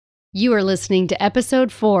You are listening to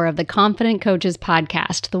episode 4 of the Confident Coaches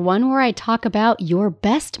podcast, the one where I talk about your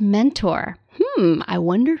best mentor. I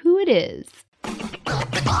wonder who it is.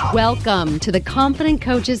 Welcome to the Confident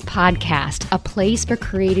Coaches podcast, a place for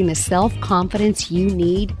creating the self-confidence you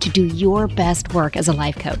need to do your best work as a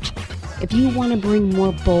life coach. If you want to bring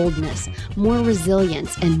more boldness, more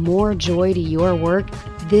resilience, and more joy to your work,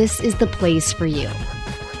 this is the place for you.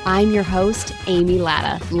 I'm your host, Amy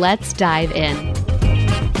Latta. Let's dive in.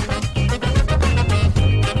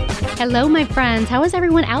 Hello, my friends. How is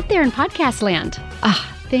everyone out there in podcast land?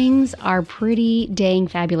 Things are pretty dang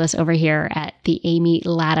fabulous over here at the Amy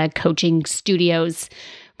Latta Coaching Studios,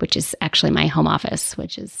 which is actually my home office,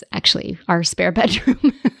 which is actually our spare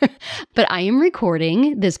bedroom. But I am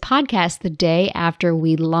recording this podcast the day after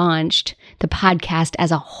we launched the podcast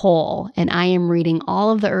as a whole. And I am reading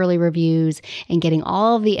all of the early reviews and getting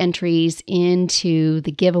all of the entries into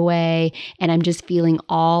the giveaway. And I'm just feeling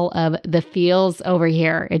all of the feels over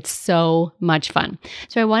here. It's so much fun.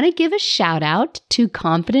 So I want to give a shout out to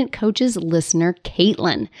Confident Coaches listener,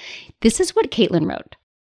 Caitlin. This is what Caitlin wrote.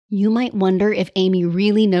 You might wonder if Amy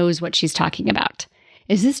really knows what she's talking about.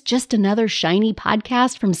 Is this just another shiny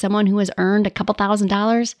podcast from someone who has earned a couple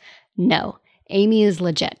 $1,000s? No, Amy is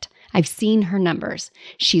legit. I've seen her numbers.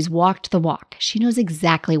 She's walked the walk. She knows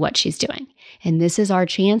exactly what she's doing. And this is our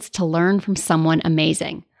chance to learn from someone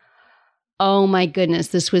amazing. Oh my goodness,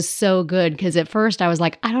 this was so good because at first I was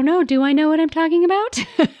like, I don't know, do I know what I'm talking about?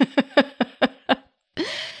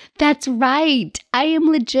 That's right. I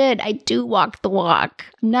am legit. I do walk the walk.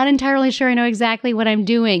 I'm not entirely sure I know exactly what I'm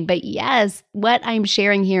doing, but yes, what I'm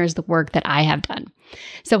sharing here is the work that I have done.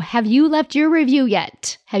 So have you left your review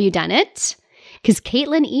yet? Have you done it? Because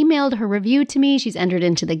Caitlin emailed her review to me. She's entered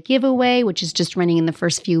into the giveaway, which is just running in the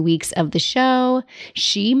first few weeks of the show.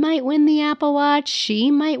 She might win the Apple Watch.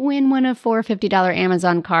 She might win one of 4 $50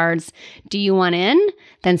 Amazon cards. Do you want in?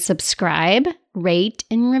 Then subscribe, rate,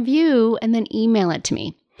 and review, and then email it to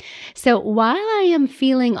me. So while I am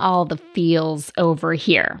feeling all the feels over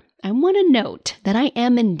here, I want to note that I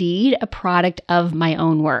am indeed a product of my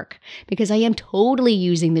own work because I am totally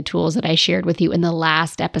using the tools that I shared with you in the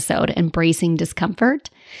last episode, Embracing Discomfort.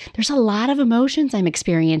 There's a lot of emotions I'm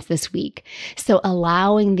experiencing this week. So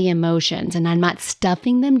allowing the emotions, and I'm not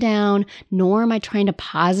stuffing them down, nor am I trying to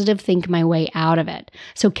positive think my way out of it.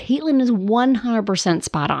 So Caitlin is 100%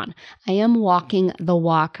 spot on. I am walking the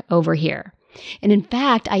walk over here. And in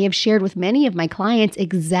fact, I have shared with many of my clients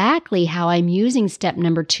exactly how I'm using step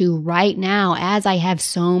number 2 right now as I have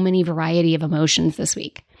so many variety of emotions this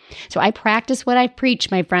week. So I practice what I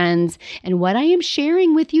preach, my friends, and what I am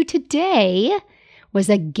sharing with you today was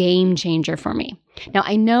a game changer for me. Now,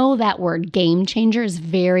 I know that word game changer is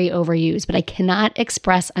very overused, but I cannot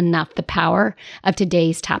express enough the power of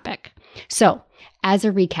today's topic. So as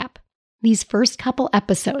a recap, these first couple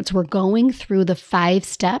episodes, we're going through the 5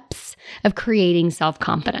 steps of creating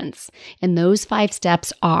self-confidence. And those 5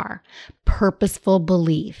 steps are purposeful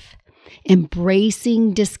belief,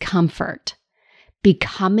 embracing discomfort,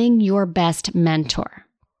 becoming your best mentor,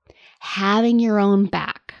 having your own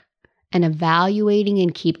back, and evaluating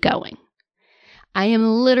and keep going. I am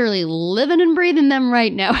literally living and breathing them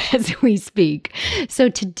right now as we speak. So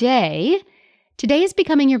today is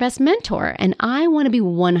becoming your best mentor, and I want to be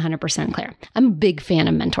 100% clear. I'm a big fan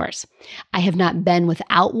of mentors. I have not been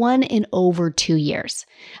without one in over 2 years.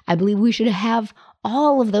 I believe we should have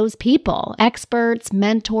all of those people, experts,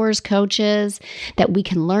 mentors, coaches that we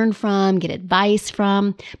can learn from, get advice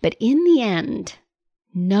from. But in the end,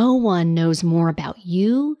 no one knows more about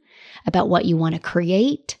you, about what you want to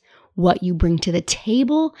create, what you bring to the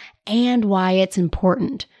table, and why it's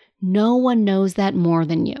important. No one knows that more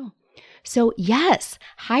than you. So yes,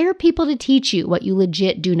 hire people to teach you what you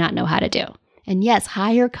legit do not know how to do. And yes,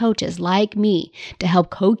 hire coaches like me to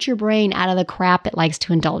help coach your brain out of the crap it likes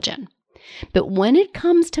to indulge in. But when it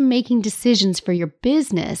comes to making decisions for your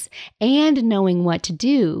business and knowing what to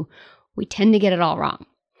do, we tend to get it all wrong.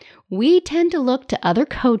 We tend to look to other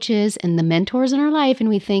coaches and the mentors in our life and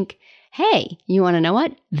we think, hey, you want to know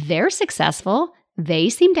what? They're successful. They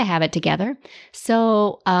seem to have it together.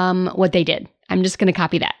 So what they did, I'm just going to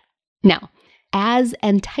copy that. Now, as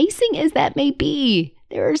enticing as that may be,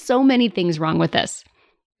 there are so many things wrong with this.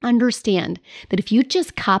 Understand that if you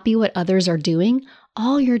just copy what others are doing,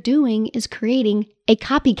 all you're doing is creating a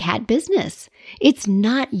copycat business. It's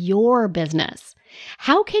not your business.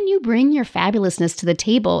 How can you bring your fabulousness to the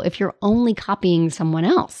table if you're only copying someone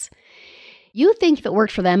else? You think if it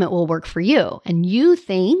worked for them, it will work for you. And you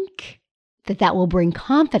think that will bring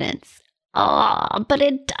confidence. Oh, but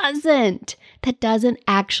it doesn't. that doesn't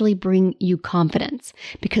actually bring you confidence.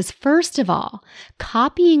 Because first of all,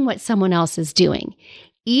 copying what someone else is doing,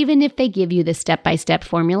 even if they give you the step-by-step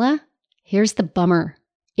formula, here's the bummer.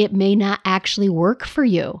 It may not actually work for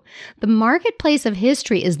you. The marketplace of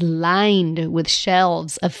history is lined with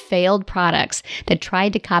shelves of failed products that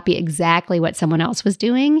tried to copy exactly what someone else was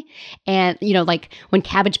doing. And, like when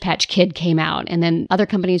Cabbage Patch Kid came out, and then other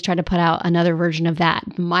companies tried to put out another version of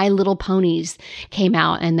that. My Little Ponies came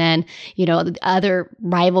out, and then, other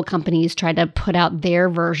rival companies tried to put out their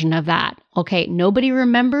version of that. Okay, nobody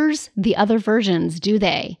remembers the other versions, do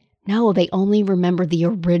they? No, they only remember the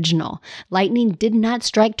original. Lightning did not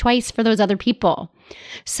strike twice for those other people.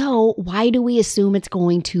 So why do we assume it's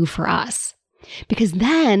going to for us? Because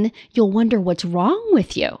then you'll wonder what's wrong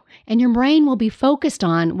with you. And your brain will be focused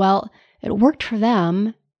on, well, it worked for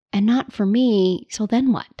them and not for me. So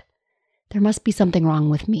then what? There must be something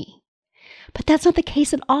wrong with me. But that's not the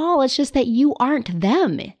case at all. It's just that you aren't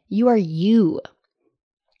them. You are you.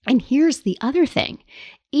 And here's the other thing.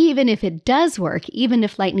 Even if it does work, even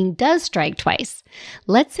if lightning does strike twice,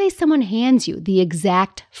 let's say someone hands you the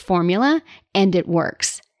exact formula and it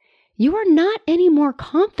works. You are not any more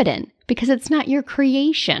confident because it's not your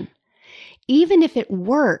creation. Even if it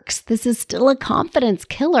works, this is still a confidence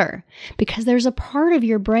killer because there's a part of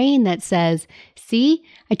your brain that says, see,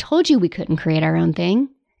 I told you we couldn't create our own thing.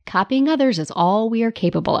 Copying others is all we are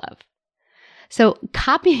capable of. So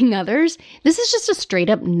copying others, this is just a straight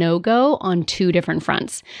up no-go on two different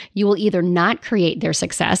fronts. You will either not create their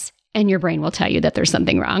success and your brain will tell you that there's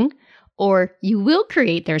something wrong, or you will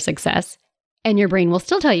create their success and your brain will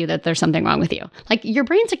still tell you that there's something wrong with you. Like your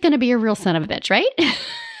brain's going to be a real son of a bitch, right?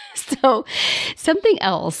 So something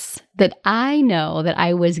else that I know that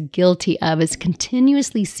I was guilty of is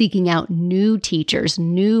continuously seeking out new teachers,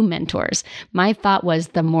 new mentors. My thought was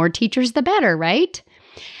the more teachers, the better, right?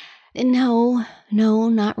 No,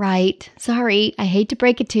 not right. Sorry, I hate to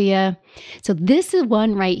break it to you. So this is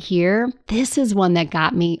one right here. This is one that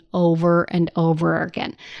got me over and over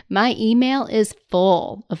again. My email is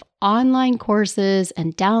full of online courses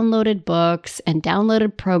and downloaded books and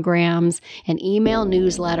downloaded programs and email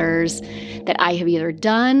newsletters that I have either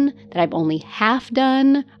done, that I've only half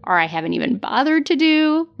done, or I haven't even bothered to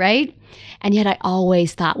do, right? And yet I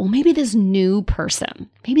always thought, well, maybe this new person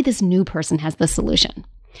has the solution.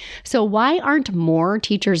 So why aren't more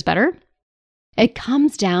teachers better? It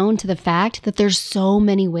comes down to the fact that there's so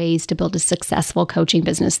many ways to build a successful coaching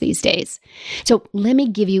business these days. So let me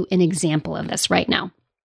give you an example of this right now.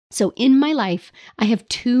 So in my life, I have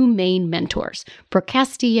two main mentors, Brooke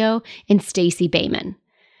Castillo and Stacey Bayman.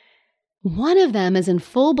 One of them is in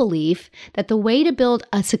full belief that the way to build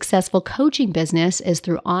a successful coaching business is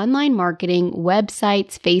through online marketing,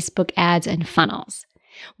 websites, Facebook ads, and funnels.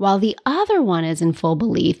 While the other one is in full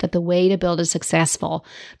belief that the way to build a successful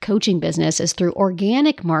coaching business is through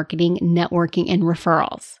organic marketing, networking, and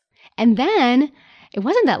referrals. And then it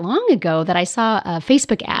wasn't that long ago that I saw a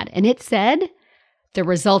Facebook ad and it said, the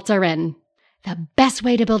results are in. The best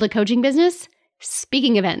way to build a coaching business?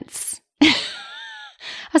 Speaking events. I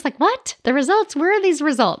was like, what? The results? Where are these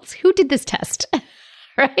results? Who did this test?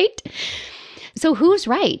 Right? So who's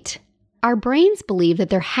right? Our brains believe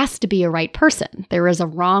that there has to be a right person. There is a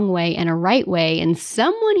wrong way and a right way, and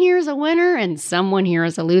someone here is a winner and someone here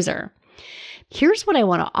is a loser. Here's what I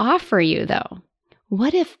want to offer you, though.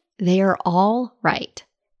 What if they are all right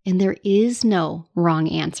and there is no wrong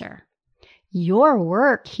answer? Your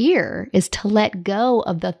work here is to let go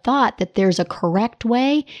of the thought that there's a correct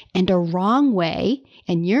way and a wrong way,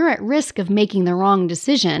 and you're at risk of making the wrong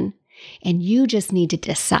decision, and you just need to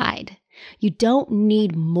decide. You don't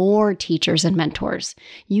need more teachers and mentors.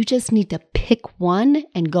 You just need to pick one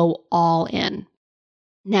and go all in.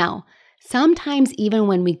 Now, sometimes even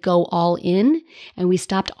when we go all in and we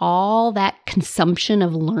stopped all that consumption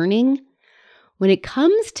of learning, when it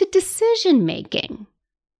comes to decision making,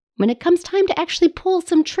 when it comes time to actually pull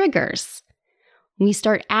some triggers, we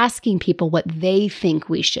start asking people what they think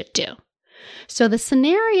we should do. So the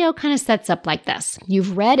scenario kind of sets up like this.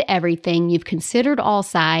 You've read everything, you've considered all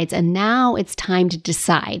sides, and now it's time to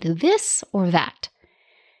decide this or that.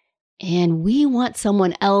 And we want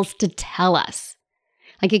someone else to tell us.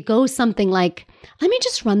 Like it goes something like, let me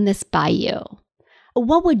just run this by you.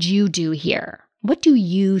 What would you do here? What do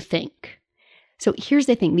you think? So here's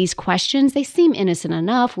the thing. These questions, they seem innocent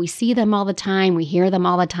enough. We see them all the time. We hear them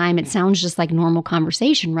all the time. It sounds just like normal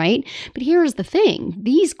conversation, right? But here's the thing.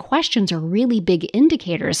 These questions are really big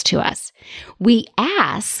indicators to us. We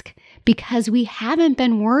ask because we haven't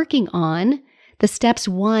been working on the steps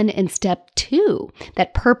 1 and step 2,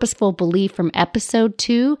 that purposeful belief from episode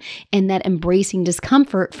 2 and that embracing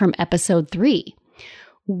discomfort from episode 3.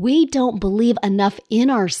 We don't believe enough in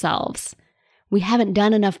ourselves. We haven't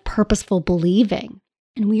done enough purposeful believing.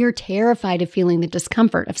 And we are terrified of feeling the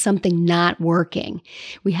discomfort of something not working.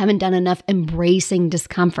 We haven't done enough embracing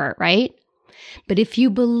discomfort, right? But if you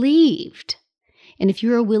believed, and if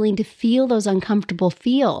you are willing to feel those uncomfortable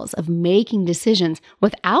feels of making decisions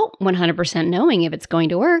without 100% knowing if it's going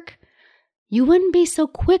to work, you wouldn't be so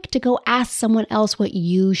quick to go ask someone else what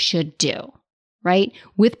you should do, right?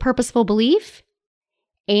 With purposeful belief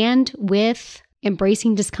and with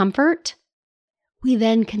embracing discomfort, we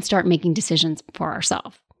then can start making decisions for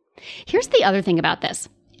ourselves. Here's the other thing about this,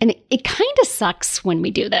 and it kind of sucks when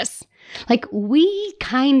we do this. Like, we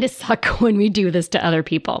kind of suck when we do this to other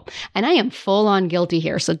people. And I am full on guilty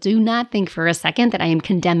here, so do not think for a second that I am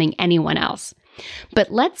condemning anyone else.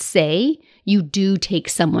 But let's say you do take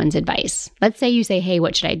someone's advice. Let's say you say, hey,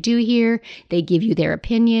 what should I do here? They give you their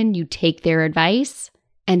opinion, you take their advice,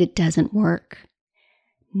 and it doesn't work.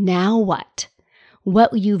 Now what?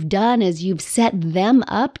 What you've done is you've set them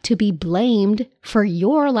up to be blamed for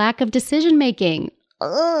your lack of decision making.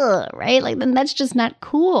 Right? Like, then that's just not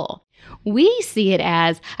cool. We see it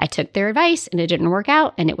as, I took their advice and it didn't work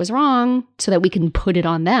out and it was wrong, so that we can put it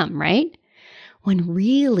on them, right? When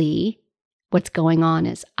really what's going on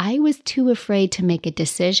is I was too afraid to make a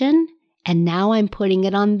decision, and now I'm putting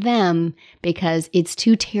it on them because it's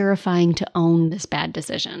too terrifying to own this bad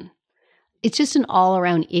decision. It's just an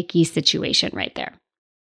all-around icky situation right there.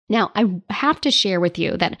 Now, I have to share with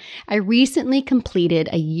you that I recently completed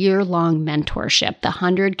a year-long mentorship, the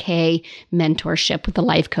 100K mentorship with the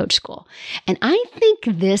Life Coach School. And I think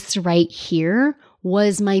this right here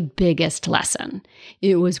was my biggest lesson.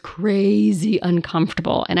 It was crazy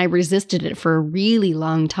uncomfortable, and I resisted it for a really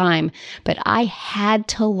long time, but I had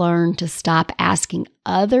to learn to stop asking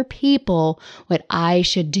other people what I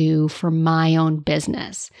should do for my own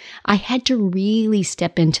business. I had to really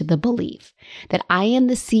step into the belief that I am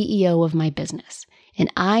the CEO of my business,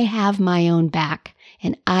 and I have my own back,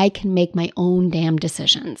 and I can make my own damn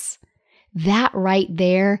decisions. That right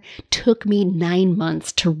there took me 9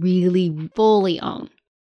 months to really fully own.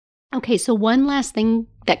 Okay, so one last thing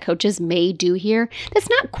that coaches may do here that's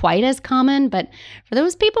not quite as common, but for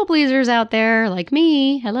those people pleasers out there like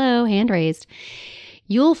me, hello, hand raised,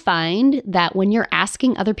 you'll find that when you're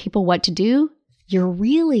asking other people what to do, you're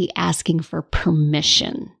really asking for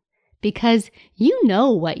permission because you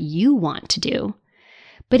know what you want to do.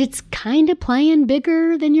 But it's kind of playing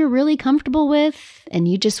bigger than you're really comfortable with, and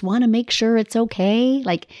you just want to make sure it's okay.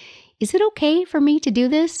 Like, is it okay for me to do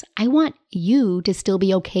this? I want you to still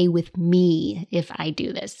be okay with me if I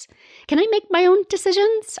do this. Can I make my own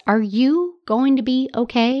decisions? Are you going to be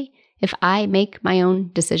okay if I make my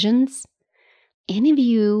own decisions? Any of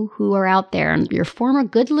you who are out there and you're former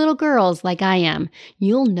good little girls like I am,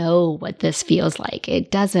 you'll know what this feels like. It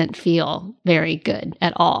doesn't feel very good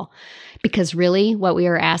at all. Because really what we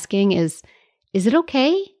are asking is it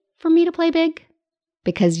okay for me to play big?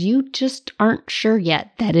 Because you just aren't sure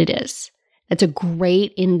yet that it is. That's a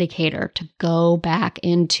great indicator to go back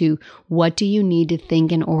into what do you need to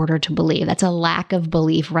think in order to believe. That's a lack of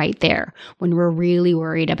belief right there when we're really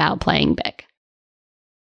worried about playing big.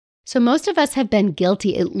 So most of us have been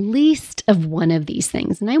guilty at least of one of these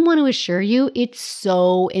things. And I want to assure you, it's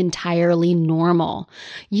so entirely normal.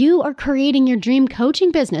 You are creating your dream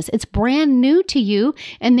coaching business. It's brand new to you.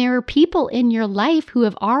 And there are people in your life who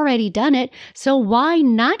have already done it. So why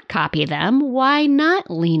not copy them? Why not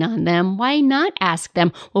lean on them? Why not ask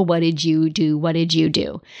them, well, what did you do? What did you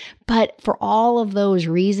do? But for all of those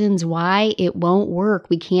reasons why it won't work,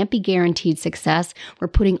 we can't be guaranteed success. We're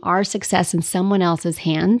putting our success in someone else's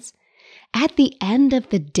hands. At the end of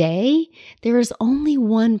the day, there is only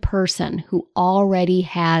one person who already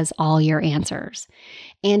has all your answers,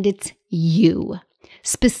 and it's you.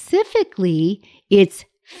 Specifically, it's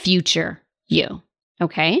future you,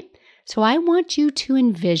 okay? So I want you to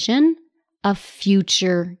envision a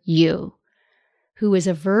future you who is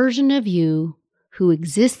a version of you who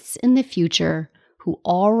exists in the future, who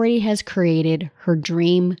already has created her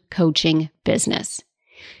dream coaching business.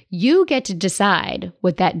 You get to decide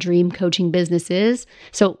what that dream coaching business is.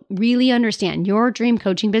 So really understand your dream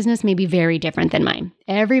coaching business may be very different than mine.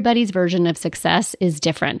 Everybody's version of success is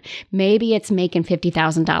different. Maybe it's making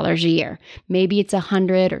 $50,000 a year. Maybe it's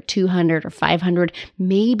 100 or 200 or 500.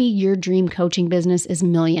 Maybe your dream coaching business is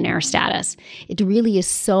millionaire status. It really is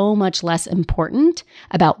so much less important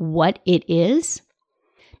about what it is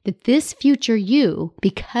that this future you,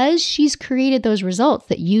 because she's created those results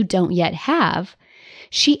that you don't yet have,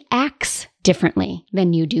 she acts differently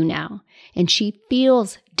than you do now. And she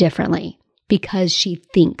feels differently because she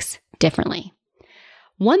thinks differently.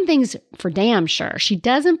 One thing's for damn sure, she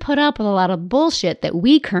doesn't put up with a lot of bullshit that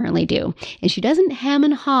we currently do. And she doesn't hem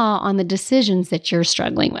and haw on the decisions that you're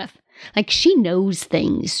struggling with. Like, she knows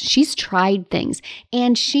things, she's tried things,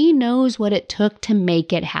 and she knows what it took to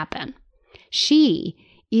make it happen. She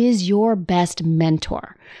is your best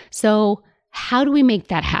mentor. So how do we make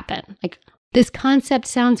that happen? Like, this concept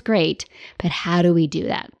sounds great, but how do we do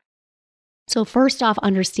that? So first off,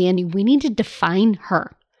 understanding we need to define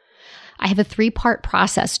her. I have a 3-part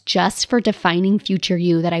process just for defining future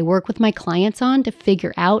you that I work with my clients on to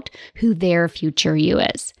figure out who their future you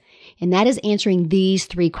is. And that is answering these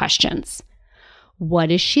 3 questions.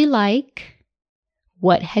 What is she like?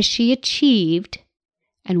 What has she achieved?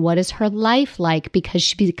 And what is her life like because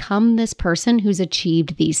she's become this person who's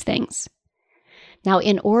achieved these things? Now,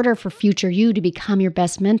 in order for future you to become your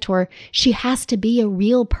best mentor, she has to be a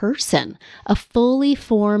real person, a fully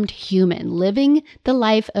formed human, living the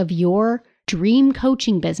life of your dream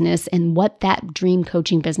coaching business and what that dream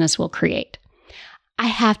coaching business will create. I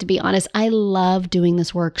have to be honest, I love doing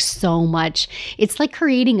this work so much. It's like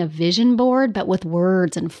creating a vision board, but with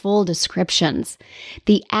words and full descriptions.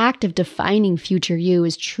 The act of defining future you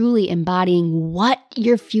is truly embodying what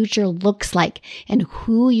your future looks like and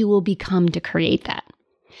who you will become to create that.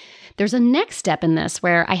 There's a next step in this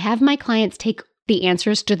where I have my clients take the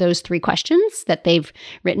answers to those 3 questions that they've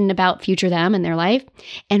written about future them and their life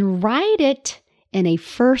and write it in a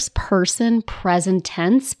first person present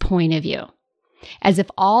tense point of view. As if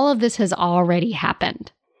all of this has already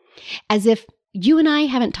happened. As if you and I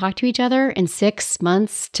haven't talked to each other in 6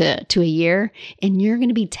 months to a year, and you're going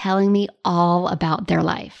to be telling me all about their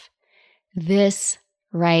life. This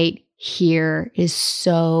right here is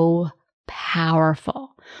so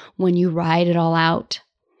powerful when you write it all out,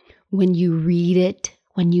 when you read it,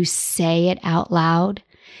 when you say it out loud.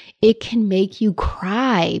 It can make you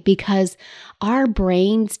cry because our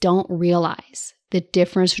brains don't realize the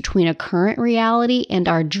difference between a current reality and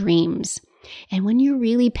our dreams. And when you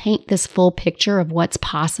really paint this full picture of what's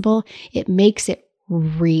possible, it makes it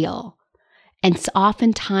real. And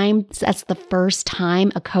oftentimes, that's the first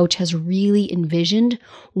time a coach has really envisioned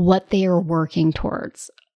what they are working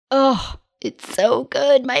towards. Oh, it's so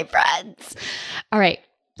good, my friends. All right.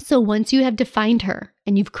 So once you have defined her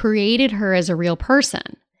and you've created her as a real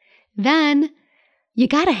person, then you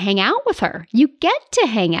got to hang out with her. You get to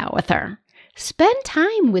hang out with her. Spend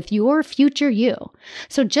time with your future you.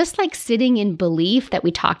 So just like sitting in belief that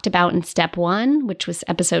we talked about in step 1, which was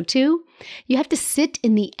episode 2, you have to sit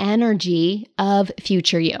in the energy of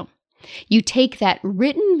future you. You take that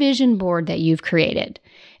written vision board that you've created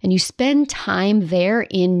and you spend time there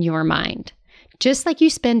in your mind. Just like you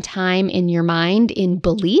spend time in your mind in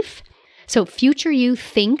belief. So future you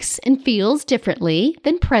thinks and feels differently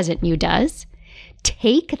than present you does.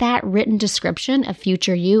 Take that written description of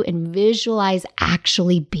future you and visualize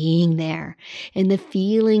actually being there and the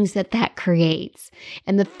feelings that that creates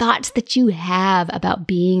and the thoughts that you have about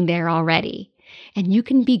being there already. And you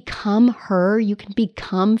can become her, you can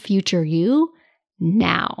become future you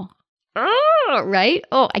now. Oh, right?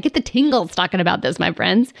 Oh, I get the tingles talking about this, my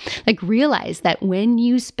friends. Like, realize that when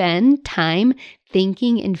you spend time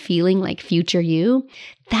thinking and feeling like future you,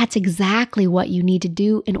 that's exactly what you need to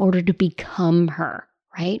do in order to become her,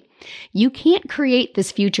 right? You can't create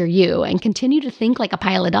this future you and continue to think like a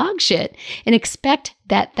pile of dog shit and expect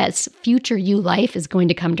that that's future you life is going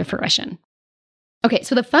to come to fruition. Okay,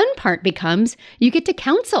 so the fun part becomes you get to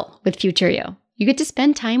counsel with future you. You get to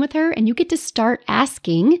spend time with her and you get to start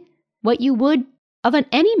asking what you would of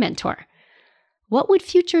any mentor. What would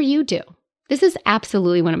future you do? This is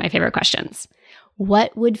absolutely one of my favorite questions.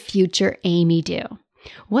 What would future Amy do?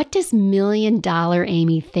 What does $1 million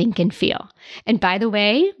Amy think and feel? And by the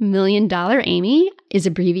way, $1 million Amy is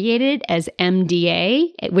abbreviated as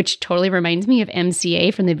MDA, which totally reminds me of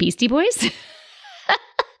MCA from the Beastie Boys.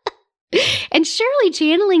 And surely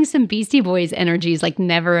channeling some Beastie Boys energy is like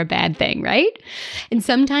never a bad thing, right? And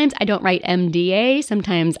sometimes I don't write MDA.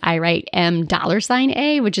 Sometimes I write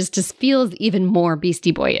 $A, which just feels even more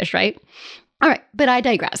Beastie Boyish, right? All right, but I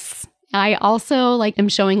digress. I also am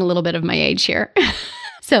showing a little bit of my age here.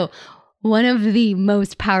 So one of the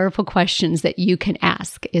most powerful questions that you can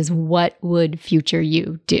ask is, what would future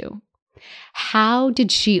you do? How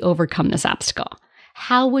did she overcome this obstacle?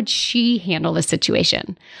 How would she handle the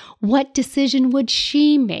situation? What decision would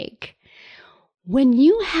she make? When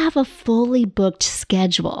you have a fully booked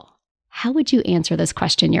schedule, how would you answer this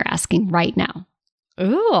question you're asking right now?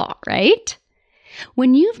 Ooh, right?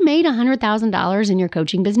 When you've made $100,000 in your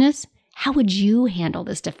coaching business, how would you handle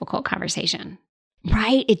this difficult conversation?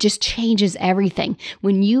 Right? It just changes everything.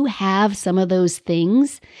 When you have some of those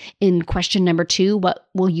things in question number 2, what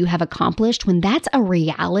will you have accomplished? When that's a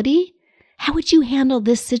reality, how would you handle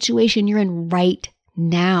this situation you're in right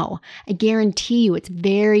now? I guarantee you it's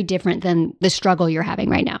very different than the struggle you're having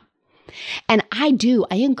right now. And I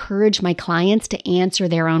encourage my clients to answer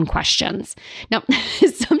their own questions. Now,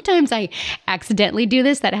 sometimes I accidentally do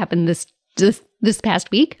this. That happened this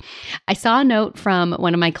past week. I saw a note from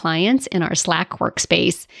one of my clients in our Slack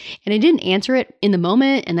workspace, and I didn't answer it in the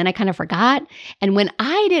moment, and then I kind of forgot. And when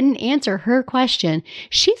I didn't answer her question,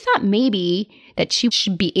 she thought maybe that she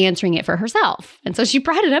should be answering it for herself. And so she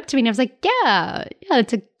brought it up to me, and I was like, yeah,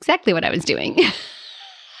 that's exactly what I was doing.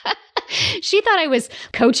 She thought I was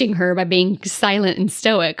coaching her by being silent and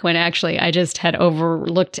stoic when actually I just had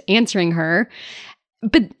overlooked answering her.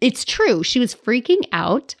 But it's true. She was freaking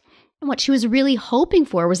out. What she was really hoping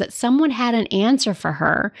for was that someone had an answer for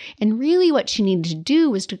her. And really what she needed to do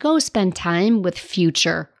was to go spend time with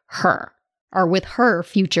future her, or with her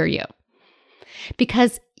future you.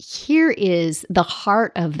 Because here is the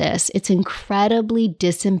heart of this. It's incredibly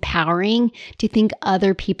disempowering to think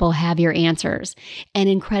other people have your answers, and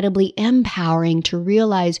incredibly empowering to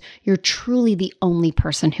realize you're truly the only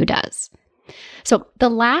person who does. So the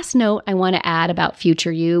last note I want to add about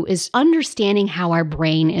future you is understanding how our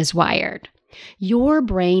brain is wired. Your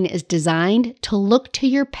brain is designed to look to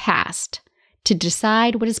your past to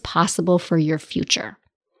decide what is possible for your future.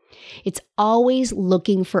 It's always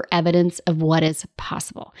looking for evidence of what is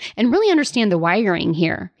possible. And really understand the wiring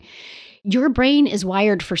here. Your brain is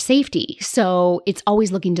wired for safety, so it's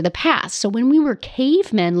always looking to the past. So when we were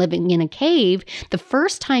cavemen living in a cave, the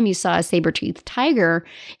first time you saw a saber-toothed tiger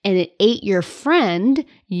and it ate your friend,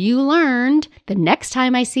 you learned the next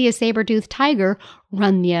time I see a saber-toothed tiger,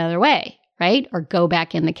 run the other way, right? Or go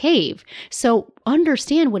back in the cave. So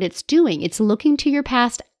understand what it's doing. It's looking to your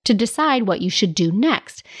past to decide what you should do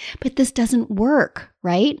next. But this doesn't work,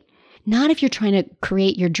 right? Not if you're trying to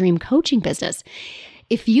create your dream coaching business.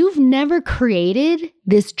 If you've never created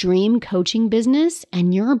this dream coaching business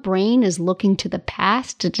and your brain is looking to the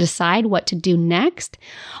past to decide what to do next,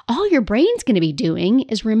 all your brain's going to be doing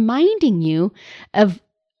is reminding you of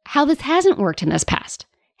how this hasn't worked in this past,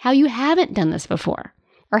 how you haven't done this before,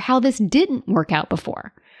 or how this didn't work out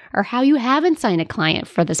before, or how you haven't signed a client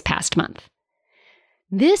for this past month.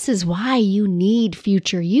 This is why you need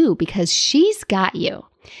future you, because she's got you.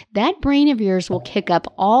 That brain of yours will kick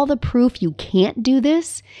up all the proof you can't do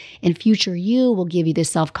this, and future you will give you the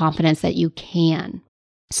self-confidence that you can.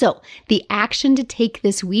 So the action to take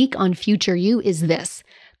this week on future you is this.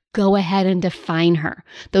 Go ahead and define her.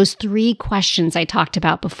 Those 3 questions I talked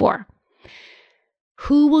about before.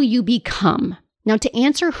 Who will you become? Now, to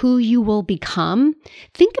answer who you will become,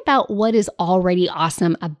 think about what is already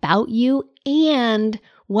awesome about you and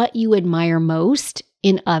what you admire most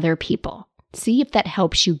in other people. See if that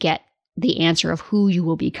helps you get the answer of who you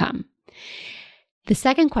will become. The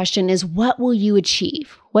second question is, what will you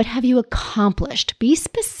achieve? What have you accomplished? Be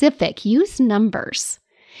specific, use numbers.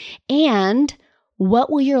 And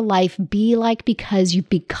what will your life be like because you've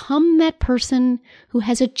become that person who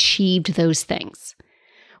has achieved those things?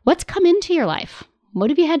 What's come into your life? What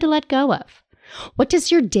have you had to let go of? What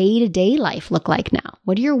does your day-to-day life look like now?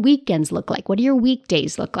 What do your weekends look like? What do your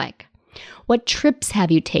weekdays look like? What trips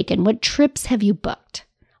have you taken? What trips have you booked?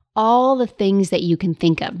 All the things that you can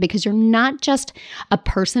think of, because you're not just a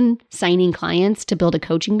person signing clients to build a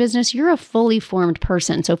coaching business. You're a fully formed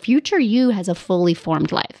person. So future you has a fully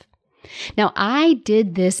formed life. Now, I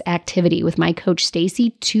did this activity with my coach, Stacy,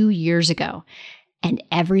 2 years ago. And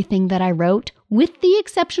everything that I wrote, with the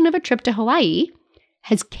exception of a trip to Hawaii,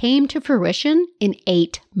 has came to fruition in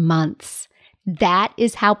 8 months. That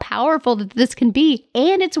is how powerful this can be.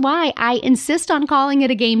 And it's why I insist on calling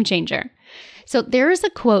it a game changer. So there is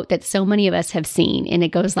a quote that so many of us have seen, and it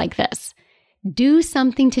goes like this. Do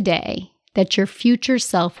something today that your future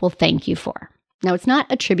self will thank you for. Now, it's not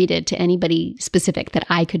attributed to anybody specific that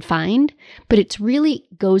I could find, but it really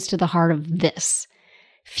goes to the heart of this.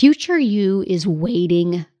 Future you is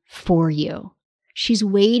waiting for you. She's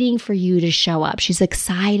waiting for you to show up. She's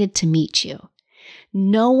excited to meet you.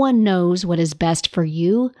 No one knows what is best for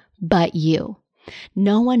you but you.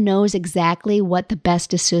 No one knows exactly what the best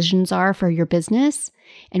decisions are for your business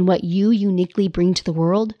and what you uniquely bring to the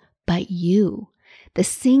world but you. The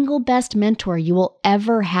single best mentor you will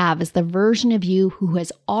ever have is the version of you who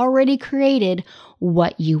has already created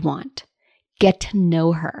what you want. Get to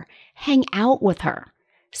know her. Hang out with her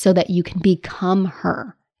so that you can become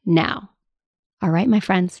her now. All right, my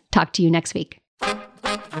friends, talk to you next week.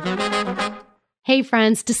 Hey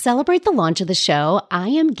friends, to celebrate the launch of the show, I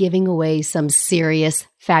am giving away some serious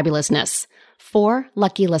fabulousness. 4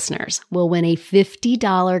 lucky listeners will win a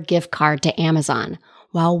 $50 gift card to Amazon,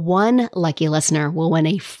 while 1 lucky listener will win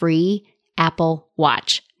a free Apple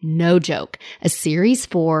Watch. No joke. A Series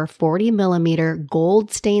 4 40mm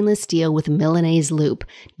gold stainless steel with Milanese loop,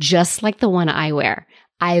 just like the one I wear.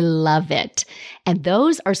 I love it. And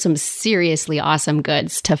those are some seriously awesome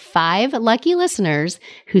goods to 5 lucky listeners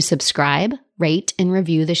who subscribe, rate, and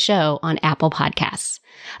review the show on Apple Podcasts.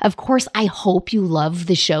 Of course, I hope you love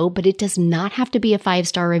the show, but it does not have to be a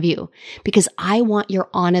 5-star review because I want your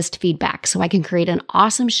honest feedback so I can create an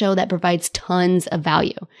awesome show that provides tons of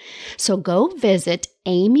value. So go visit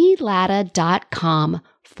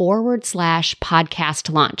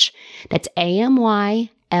amylatta.com/podcast launch. That's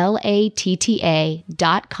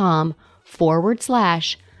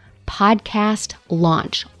amylatta.com/podcast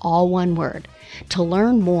launch, all one word, to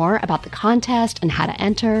learn more about the contest and how to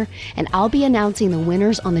enter. And I'll be announcing the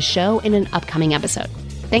winners on the show in an upcoming episode.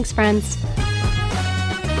 Thanks, friends.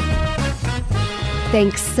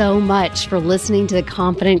 Thanks so much for listening to the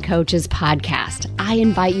Confident Coaches podcast. I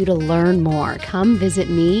invite you to learn more. Come visit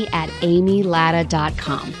me at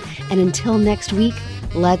amylatta.com. And until next week,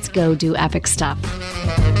 let's go do epic stuff.